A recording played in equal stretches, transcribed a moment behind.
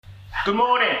Good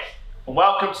morning and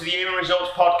welcome to the Human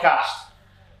Results Podcast.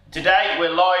 Today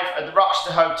we're live at the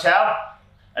Wroxeter Hotel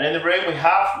and in the room we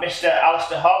have Mr.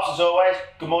 Alistair Hobbs as always.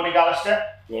 Good morning,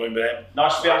 Alistair. Morning, Ben.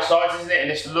 Nice to be on site, isn't it, in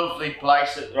this lovely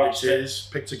place at the Wroxeter? It is.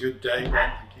 Picked a good day, Ben.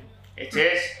 Thank you. It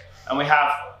is. And we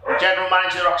have the General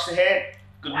Manager of Wroxeter here.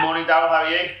 Good morning, Darryl, how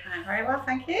are you? I'm very well,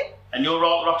 thank you. And your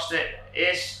role at Wroxeter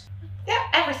is? Yeah,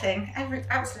 everything.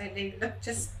 Absolutely. Look,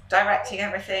 just directing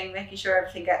everything, making sure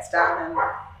everything gets done, and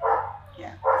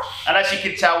yeah. And as you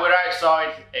can tell, we're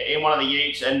outside in one of the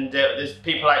utes, and there's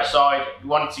people outside who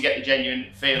wanted to get the genuine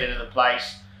feeling of the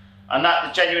place. And that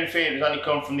the genuine feeling has only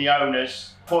come from the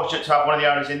owners. Fortunate to have one of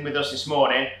the owners in with us this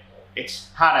morning. It's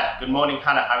Hannah. Good morning,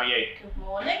 Hannah. How are you? Good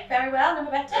morning. Very well.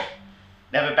 Never better.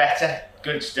 Never better.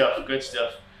 Good stuff. Good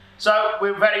stuff. So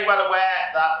we're very well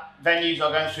aware that venues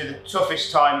are going through the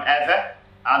toughest time ever,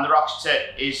 and the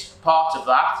Wroxeter is part of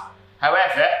that.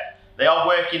 However, they are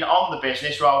working on the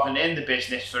business rather than in the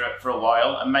business for a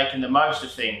while and making the most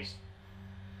of things.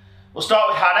 We'll start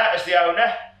with Hannah as the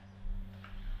owner.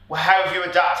 Well, how have you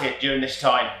adapted during this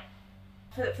time?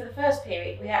 For the first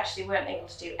period, we actually weren't able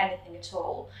to do anything at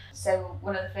all. So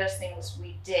one of the first things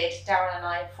we did, Darren and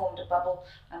I formed a bubble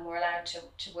and were allowed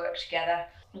to work together.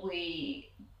 We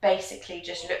basically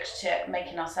just looked to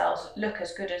making ourselves look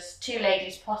as good as two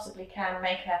ladies possibly can,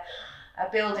 make a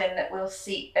building that will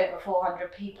seat over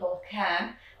 400 people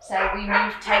can. So we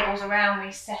moved tables around,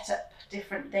 we set up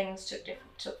different things,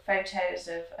 took photos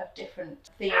of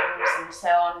different themes and so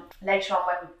on. Later on,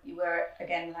 when you were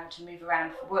again allowed to move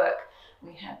around for work,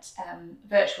 we had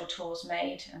virtual tours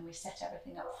made and we set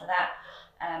everything up for that.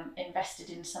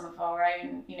 Invested in some of our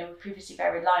own, we were previously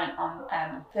very reliant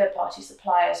on third-party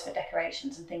suppliers for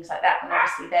decorations and things like that, and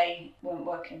obviously they weren't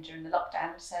working during the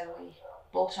lockdown, so we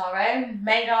bought our own,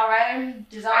 made our own,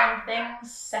 designed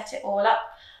things, set it all up,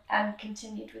 and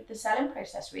continued with the selling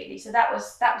process really. So that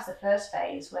was the first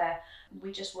phase where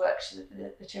we just worked,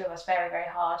 the two of us, very, very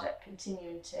hard at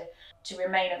continuing to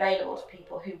remain available to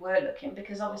people who were looking,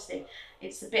 because obviously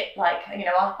it's a bit like,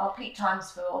 our peak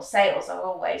times for sales are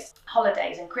always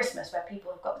holidays and Christmas, where people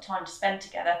have got the time to spend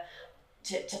together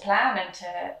to plan and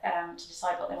to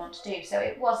decide what they want to do. So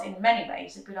it was in many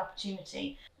ways a good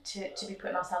opportunity to be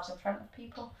putting ourselves in front of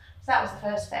people. So that was the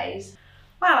first phase.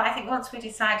 Well, I think once we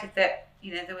decided that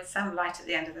there was some light at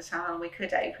the end of the tunnel, we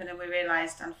could open, and we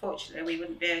realised unfortunately we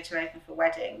wouldn't be able to open for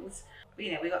weddings.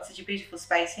 We got such a beautiful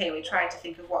space here. We tried to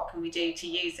think of what can we do to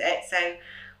use it, so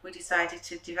we decided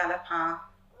to develop our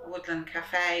woodland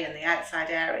cafe and the outside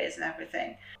areas and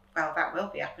everything. Well, that will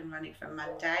be up and running from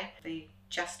Monday. The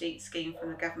Just Eat scheme from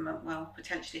the government will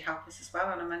potentially help us as well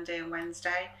on a Monday and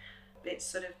Wednesday. It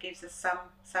sort of gives us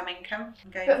some income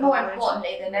going But more forward.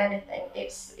 importantly than anything,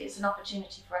 it's an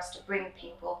opportunity for us to bring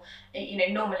people.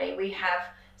 Normally we have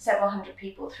several hundred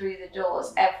people through the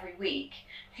doors every week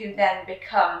who then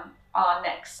become our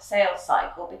next sales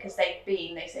cycle, because they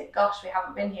say, gosh, we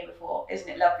haven't been here before, isn't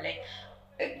it lovely?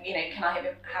 Can I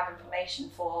have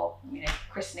information for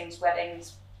christenings,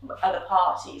 weddings, other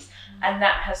parties? And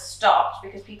that has stopped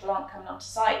because people aren't coming onto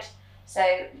site. So,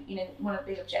 one of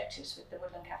the big objectives with the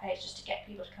Woodland Cafe is just to get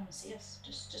people to come and see us.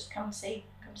 Just come see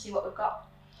what we've got.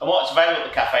 And what's available at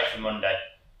the cafe for Monday?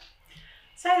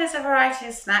 So there's a variety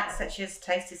of snacks such as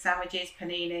toasted sandwiches,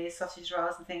 paninis, sausage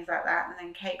rolls and things like that, and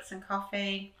then cakes and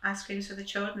coffee, ice creams for the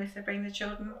children if they bring the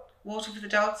children, water for the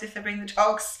dogs if they bring the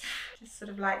dogs, just sort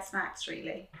of light snacks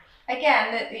really.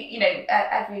 Again,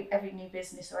 every new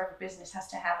business or every business has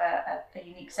to have a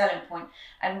unique selling point,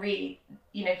 and really,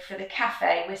 for the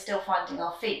cafe, we're still finding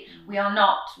our feet. We have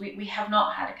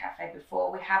not had a cafe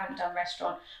before. We haven't done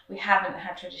restaurant. We haven't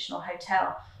had traditional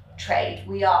hotel trade.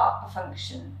 We are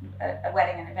a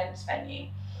wedding and events venue.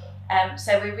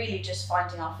 So we're really just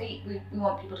finding our feet. We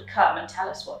want people to come and tell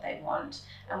us what they want,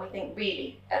 and we think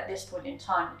really at this point in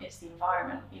time it's the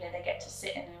environment. They get to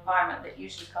sit in an environment that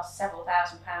usually costs several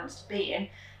 £1,000s to be in.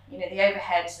 The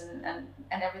overheads and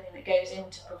everything that goes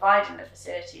into providing the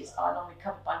facilities are normally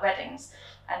covered by weddings,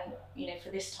 and for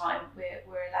this time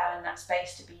we're allowing that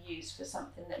space to be used for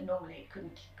something that normally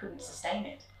couldn't sustain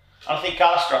it. I think,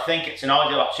 Alistair, it's an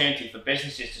ideal opportunity for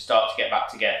businesses to start to get back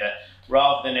together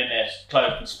rather than in a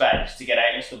closed space, to get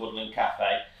out into the Woodland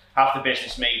Cafe, have the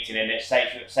business meeting in a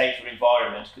safer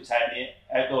environment, because it's out in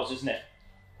the outdoors, isn't it?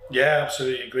 Yeah,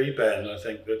 absolutely agree, Ben. I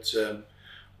think that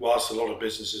whilst a lot of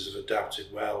businesses have adapted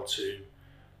well to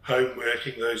home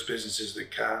working, those businesses that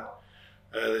can,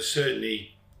 there's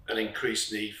certainly an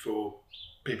increased need for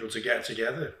people to get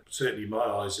together. Certainly my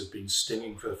eyes have been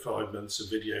stinging for 5 months of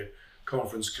video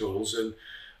conference calls, and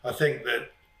I think that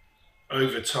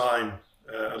over time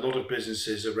a lot of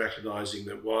businesses are recognising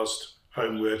that whilst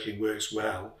home working works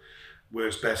well,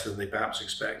 works better than they perhaps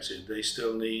expected, they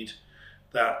still need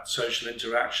that social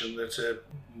interaction that a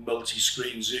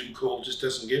multi-screen Zoom call just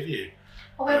doesn't give you.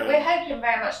 Well, we're hoping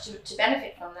very much to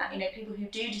benefit from that.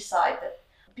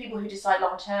 People who decide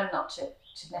long term not to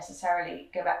necessarily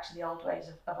go back to the old ways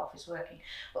of office working,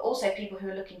 but also people who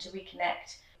are looking to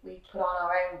reconnect. We put on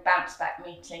our own bounce back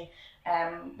meeting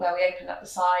where we open up the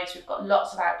sides. We've got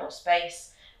lots of outdoor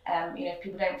space. If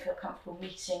people don't feel comfortable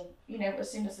meeting,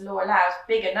 as soon as the law allows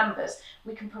bigger numbers,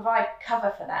 we can provide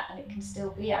cover for that, and it can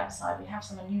still be outside. We have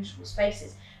some unusual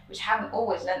spaces which haven't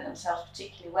always lent themselves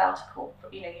particularly well to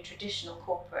corporate, your traditional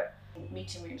corporate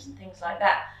meeting rooms and things like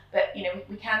that. But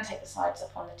we can take the sides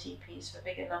up on the TPs for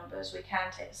bigger numbers. We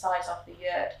can take the sides off the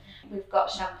yurt. We've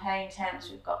got champagne tents.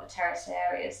 We've got the terraced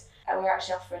areas. We're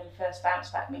actually offering the first bounce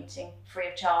back meeting free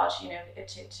of charge,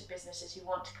 to businesses who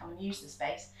want to come and use the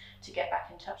space to get back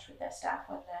in touch with their staff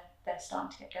when they're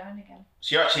starting to get going again.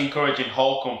 So you're actually encouraging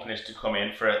whole companies to come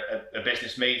in for a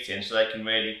business meeting so they can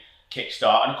really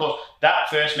kickstart. And of course, that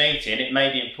first meeting, it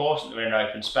may be important that we're in an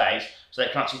open space so they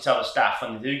can actually tell the staff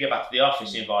when they do get back to the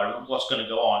office environment what's going to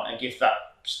go on, and give that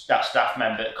staff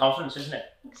member confidence, isn't it?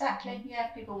 Exactly, yeah.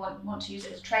 If people want to use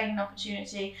it as a training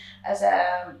opportunity, as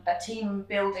a team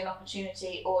building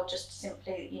opportunity, or just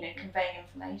simply conveying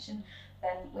information,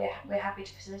 then we're happy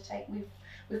to facilitate.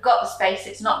 We've got the space,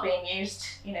 it's not being used,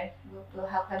 we'll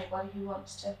help anybody who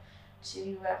wants to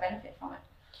benefit from it.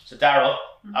 So Daryl,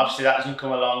 obviously that doesn't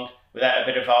come along without a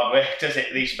bit of hard work, does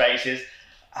it, these spaces?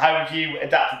 How have you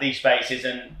adapted these spaces,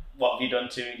 and what have you done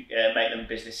to make them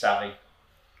business savvy?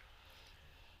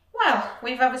 Well,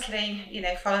 we've obviously,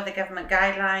 followed the government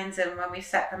guidelines, and when we've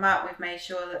set them up, we've made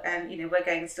sure that, we're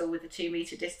going still with the 2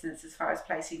 metre distance as far as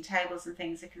placing tables and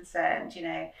things are concerned.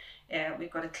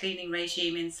 We've got a cleaning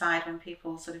regime inside when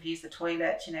people sort of use the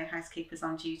toilet, housekeepers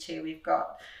on duty. We've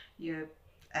got your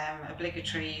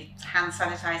obligatory hand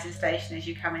sanitising station as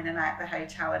you come in and out the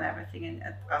hotel and everything, and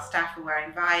our staff are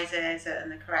wearing visors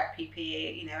and the correct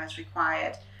PPE, as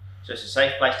required. So it's a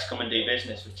safe place to come and do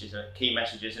business, which is a key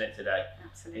message, isn't it, today?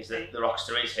 Absolutely. Is that the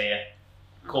Wroxeter is here.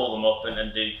 Call them up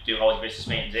and do whole business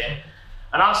meetings here.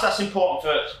 And also that's important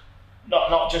for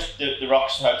not just the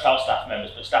Wroxeter Hotel staff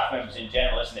members, but staff members in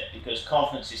general, isn't it? Because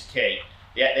confidence is key.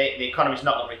 The economy's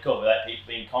not going to recover without people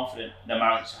being confident, no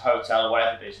matter if it's a hotel or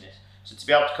whatever business. So to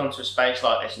be able to come to a space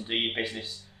like this and do your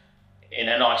business in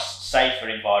a nice, safer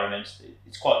environment,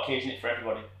 it's quite key, isn't it, for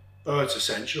everybody? Oh, it's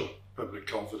essential. Public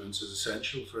confidence is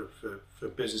essential for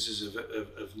businesses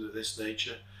of this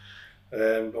nature.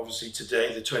 Obviously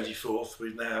today, the 24th,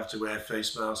 we now have to wear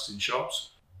face masks in shops.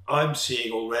 I'm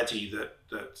seeing already that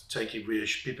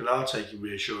people are taking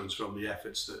reassurance from the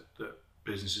efforts that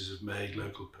businesses have made,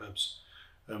 local pubs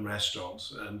and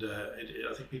restaurants, and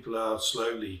I think people are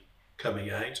slowly coming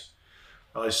out.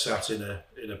 I sat in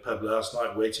a pub last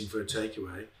night waiting for a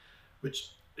takeaway,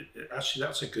 which actually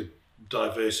that's a good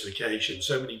diversification.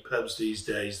 So many pubs these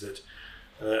days that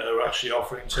are actually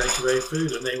offering takeaway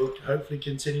food, and they will hopefully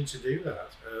continue to do that,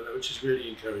 which is really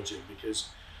encouraging, because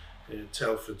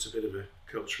Telford's a bit of a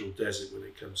cultural desert when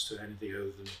it comes to anything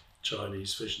other than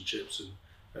Chinese fish and chips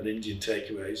and Indian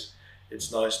takeaways.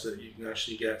 It's nice that you can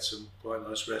actually get some quite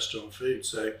nice restaurant food.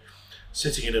 So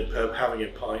sitting in a pub, having a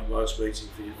pint whilst waiting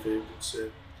for your food,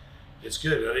 it's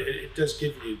good. It does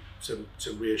give you some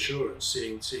reassurance,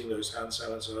 seeing those hand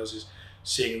sanitizers,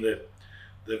 seeing the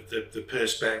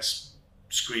perspex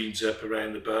screens up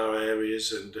around the bar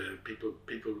areas, and people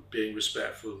being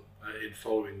respectful in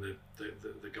following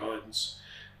the guidance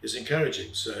is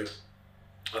encouraging. So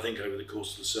I think over the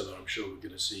course of the summer, I'm sure we're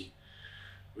going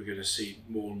to see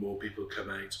more and more people come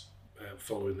out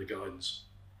following the guidance.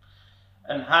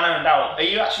 And Hannah and Daryl, are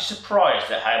you actually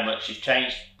surprised at how much you've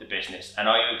changed the business, and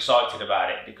are you excited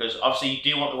about it? Because obviously you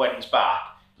do want the weddings back.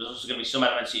 There's also going to be some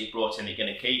elements that you've brought in that you're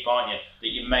going to keep, aren't you, that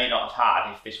you may not have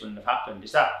had if this wouldn't have happened.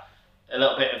 Is that a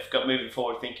little bit of moving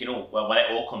forward, thinking, oh, well, when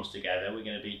it all comes together, we're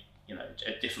going to be,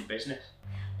 a different business?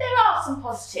 There are some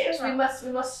positives. We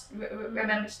must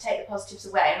remember to take the positives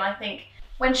away. And I think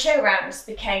when show rounds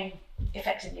became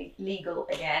effectively legal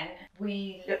again,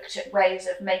 we looked at ways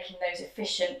of making those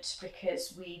efficient,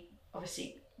 because we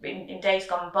obviously, in days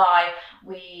gone by,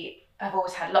 we have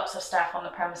always had lots of staff on the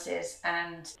premises,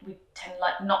 and we tend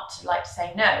not to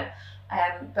say no.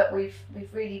 But we've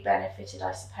really benefited,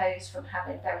 I suppose, from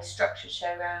having very structured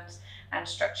show rounds and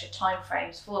structured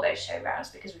timeframes for those show rounds,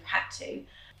 because we've had to.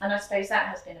 And I suppose that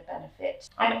has been a benefit.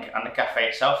 And the cafe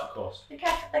itself, of course. The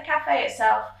cafe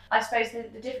itself, I suppose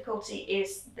the difficulty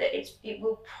is that it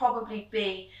will probably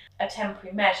be a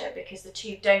temporary measure, because the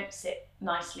two don't sit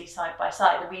nicely side by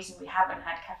side. The reason we haven't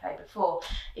had cafe before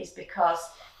is because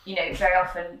very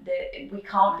often we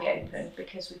can't be open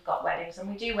because we've got weddings, and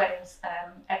we do weddings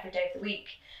every day of the week.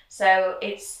 So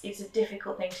it's a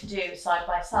difficult thing to do side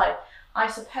by side. I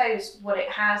suppose what it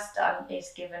has done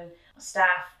is given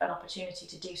staff an opportunity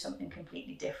to do something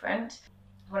completely different.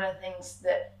 One of the things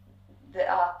that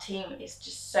our team is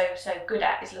just so good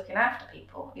at is looking after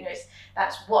people.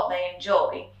 That's what they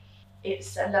enjoy.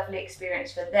 It's a lovely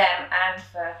experience for them and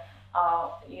for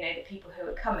our, the people who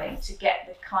are coming, to get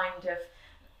the kind of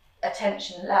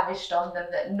attention lavished on them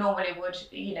that normally would,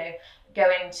 go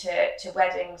into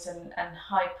weddings and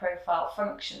high profile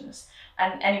functions.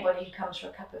 And anybody who comes for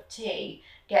a cup of tea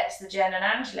gets the Jen and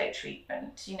Angelo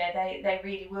treatment. They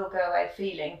really will go away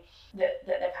feeling that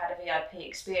they've had a VIP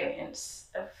experience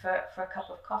for a cup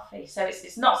of coffee. So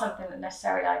it's not something that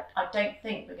necessarily I don't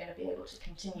think we're going to be able to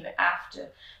continue it after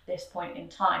this point in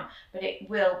time, but it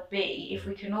will be, if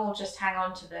we can all just hang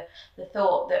on to the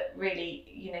thought that really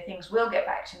things will get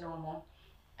back to normal,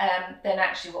 then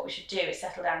actually what we should do is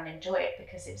settle down and enjoy it,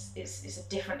 because it's a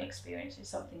different experience. It's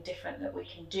something different that we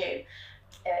can do.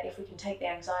 If we can take the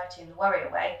anxiety and the worry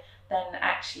away, then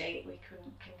actually we can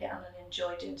get on and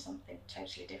enjoy doing something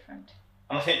totally different.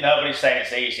 And I think nobody's saying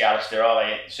it's easy, Alistair, are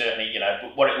they? Certainly,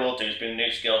 but what it will do is bring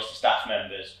new skills to staff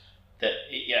members that,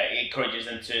 it encourages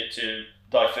them to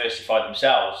diversify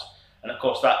themselves. And of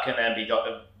course that can then be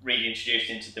reintroduced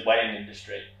into the wedding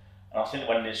industry. And I think the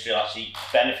wedding industry will actually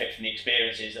benefit from the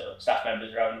experiences that staff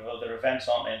members are having with other events,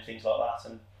 aren't they, and things like that,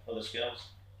 and other skills.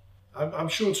 I'm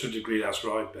sure to a degree that's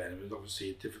right, Ben. It was obviously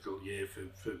a difficult year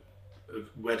for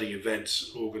wedding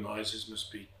events organisers.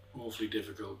 Must be awfully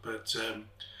difficult. But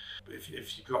if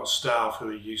you've got staff who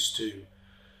are used to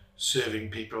serving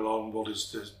people on what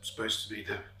is supposed to be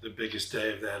the biggest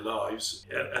day of their lives,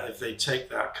 and if they take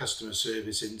that customer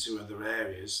service into other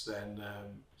areas, then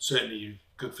certainly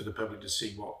good for the public to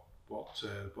see what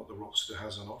the Wroxeter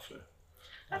has on offer.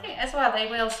 I think as well they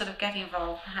will sort of get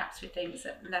involved perhaps with things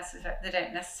that they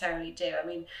don't necessarily do. I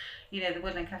mean, the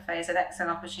Woodland Cafe is an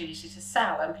excellent opportunity to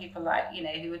sell, and people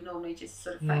who would normally just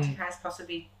sort of front of house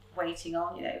possibly waiting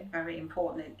on, very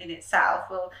important in itself,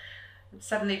 will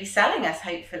suddenly be selling us,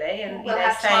 hopefully, and we'll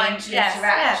have time to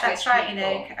interact. That's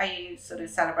right. Are you sort of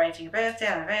celebrating a birthday,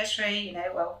 anniversary?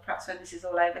 Well, perhaps when this is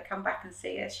all over, come back and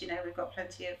see us. We've got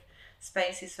plenty of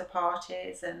spaces for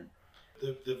parties. And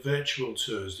the virtual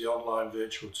tours, the online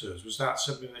virtual tours, was that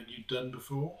something that you'd done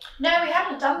before? No, we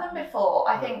hadn't done them before.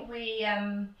 I think we,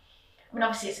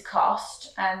 obviously it's a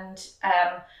cost, and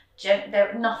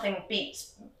nothing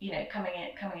beats, coming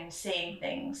in and seeing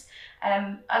things.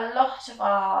 A lot of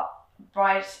our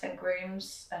brides and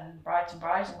grooms and brides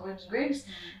and grooms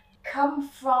come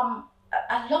from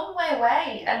a long way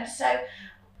away, and so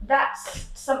that's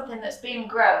something that's been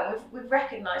grown. We've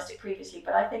recognised it previously,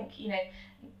 but I think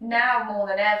now more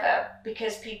than ever,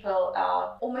 because people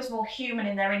are almost more human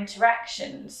in their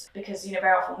interactions, because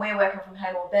very often we're working from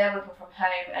home or they're working from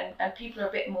home, and people are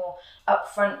a bit more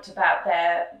upfront about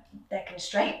their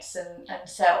constraints and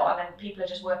so on, and people are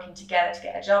just working together to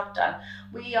get a job done.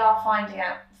 We are finding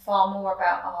out far more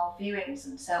about our viewings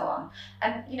and so on,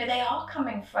 and they are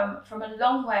coming from a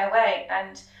long way away,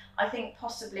 and I think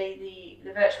possibly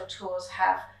the virtual tours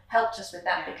have helped us with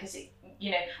that, because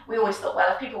we always thought,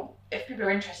 well, if people are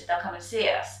interested, they'll come and see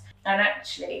us. And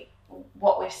actually,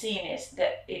 what we've seen is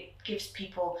that it gives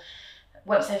people,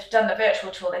 once they've done the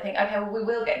virtual tour, they think, okay, well, we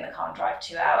will get in the car and drive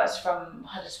 2 hours from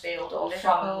Huddersfield or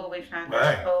Liverpool, from we've had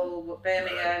Liverpool,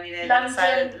 Birmingham,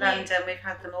 London, we've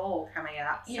had them all coming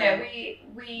up. So.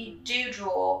 We do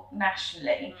draw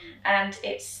nationally, and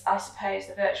it's, I suppose,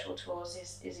 the virtual tours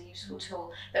is a useful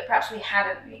tool that perhaps we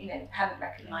hadn't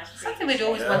recognised. Something we'd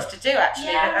always wanted to do,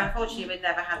 actually, but unfortunately we'd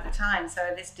never had the time.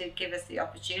 So this did give us the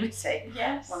opportunity.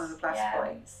 Yes. One of the plus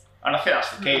points. And I think that's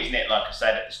the key, isn't it? Like I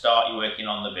said at the start, you're working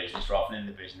on the business rather than in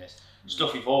the business.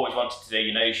 Stuff you've always wanted to do,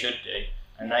 you should do,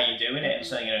 and now you're doing it, and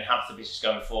something enhance the business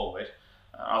going forward.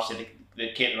 Obviously,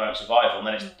 the key at the moment is survival, and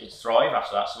then it's thrive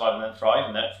after that, survive and then thrive,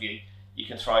 and hopefully you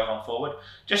can thrive on forward.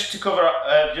 Just to cover,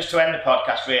 just to end the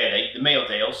podcast, really, the meal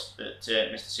deals that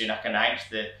Mr. Sunak announced,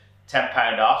 the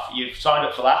 £10 off. You've signed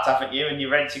up for that, haven't you? And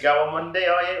you're ready to go on Monday,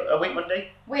 are you? A week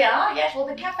Monday? We are, yes. Well,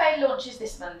 the cafe launches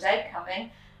this Monday coming.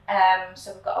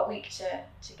 So we've got a week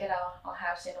to get our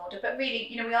house in order. But really,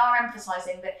 we are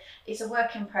emphasising that it's a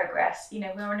work in progress.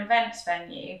 We're an events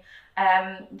venue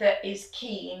that is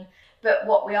keen But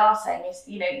what we are saying is,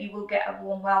 you know, you will get a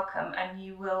warm welcome and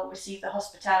you will receive the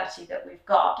hospitality that we've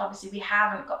got. Obviously, we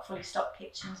haven't got fully stocked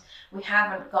kitchens. We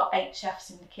haven't got 8 chefs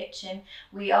in the kitchen.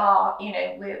 We are, you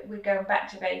know, we're going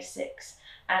back to basics,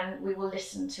 and we will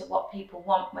listen to what people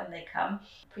want when they come.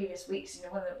 Previous weeks, you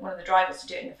know, one of the drivers to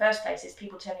do it in the first place is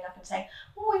people turning up and saying,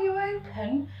 "Oh, are you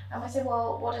open?" And I said,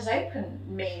 "Well, what does open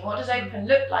mean? What does open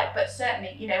look like?" But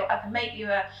certainly, you know, I can make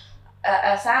you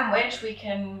a sandwich, we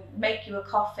can make you a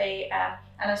coffee,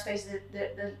 and I suppose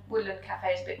the Woodland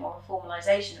Cafe is a bit more of a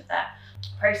formalisation of that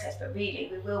process, but really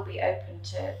we will be open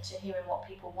to hearing what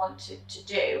people want to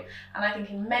do. And I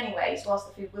think in many ways, whilst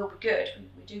the food will be good,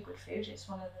 we do good food, it's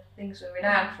one of the things we're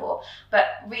renowned for,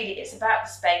 but really it's about the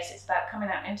space, it's about coming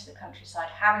out into the countryside,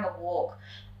 having a walk,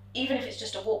 even if it's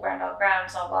just a walk around our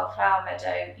grounds, our wildflower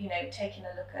meadow, you know, taking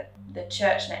a look at the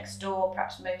church next door,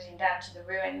 perhaps moseying down to the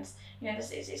ruins. You know,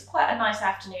 it's quite a nice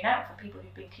afternoon out for people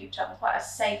who've been cooped up, and quite a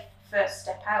safe first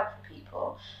step out for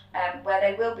people, where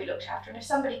they will be looked after. And if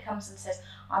somebody comes and says,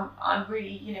 I'm really,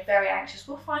 you know, very anxious,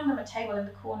 we'll find them a table in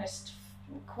the cornerst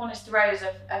rows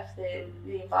of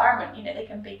the environment. You know, they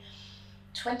can be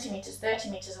 20 metres, 30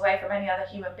 metres away from any other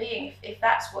human being, if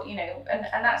that's what, you know, and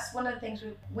that's one of the things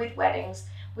with weddings.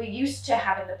 We're used to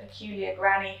having the peculiar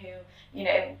granny who, you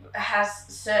know, has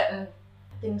certain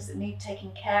things that need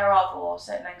taking care of, or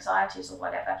certain anxieties or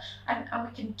whatever, and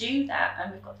we can do that,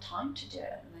 and we've got time to do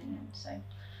it at the moment, so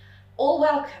all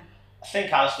welcome. I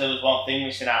think, Alistair, there was one thing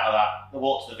missing out of that, the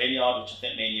walk to the vineyard, which I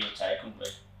think me and you would take, couldn't we?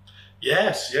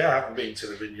 Yes, yeah, I haven't been to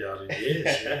the vineyard in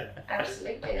years, yeah.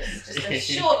 Absolutely, it's just a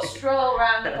short stroll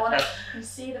around the corner. You can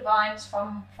see the vines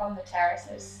from the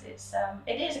terraces.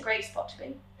 It is a great spot to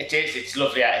be. It is, it's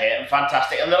lovely out here and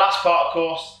fantastic. And the last part, of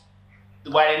course,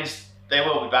 the weddings, they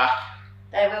will be back.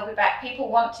 They will be back. People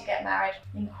want to get married.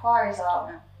 The inquiries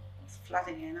are. It's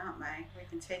flooding in, aren't they? We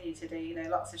continue to do, you know,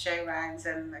 lots of show rounds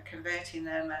and converting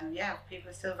them, and yeah, people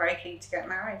are still very keen to get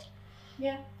married.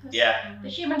 Yeah. Yeah. The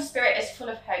human spirit is full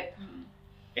of hope.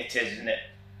 It is, isn't it?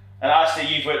 And Alistair,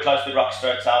 you've worked close with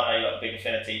Wroxeter Hotel, now you've got a big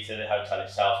affinity to the hotel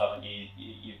itself, haven't you?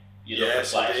 You love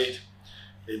Yes, the place.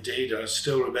 indeed. I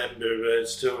still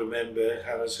remember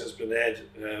Hannah's husband Ed,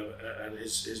 and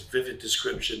his vivid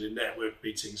description in network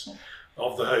meetings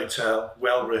of the hotel,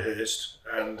 well rehearsed,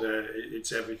 and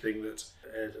it's everything that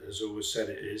Ed has always said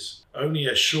it is. Only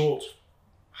a short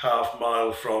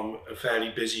half-mile from a fairly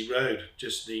busy road.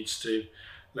 Just needs to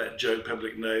let Joe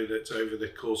Public know that over the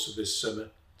course of this summer,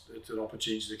 it's an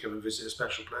opportunity to come and visit a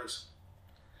special place.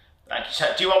 Thank you.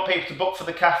 So, do you want people to book for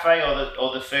the cafe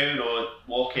or the food or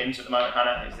walk-ins at the moment,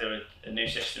 Hannah? Is there a new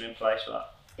system in place for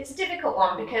that? It's a difficult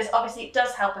one, because obviously it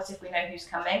does help us if we know who's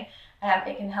coming.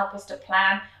 It can help us to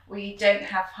plan. We don't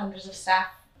have hundreds of staff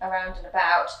around and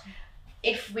about.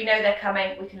 If we know they're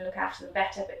coming, we can look after them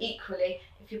better. But equally,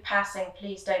 if you're passing,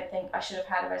 please don't think I should have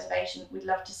had a reservation. We'd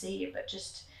love to see you, but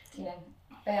just, you know,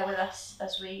 bear with us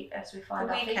as we find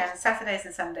The our feet. weekends, Saturdays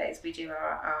and Sundays, we do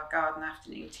our garden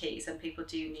afternoon teas, and people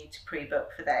do need to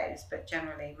pre-book for those, but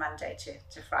generally Monday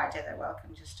to Friday they're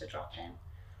welcome just to drop in.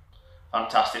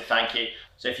 Fantastic, thank you.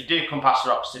 So if you do come past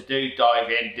Wroxeter, do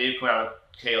dive in, do come and have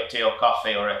a tea or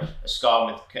coffee or a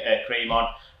scone with cream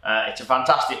on. It's a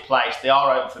fantastic place. They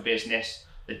are open for business.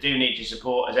 They do need your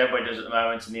support, as everybody does at the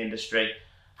moment in the industry.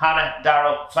 Hannah,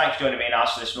 Daryl, thanks for joining me in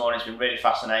Alistair this morning. It's been really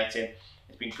fascinating.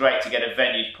 It's been great to get a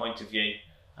venue's point of view,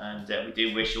 and we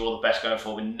do wish you all the best going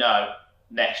forward. We know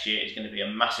next year is going to be a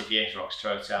massive year for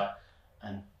Wroxeter Hotel,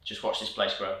 and just watch this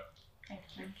place grow. Thank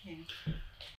you.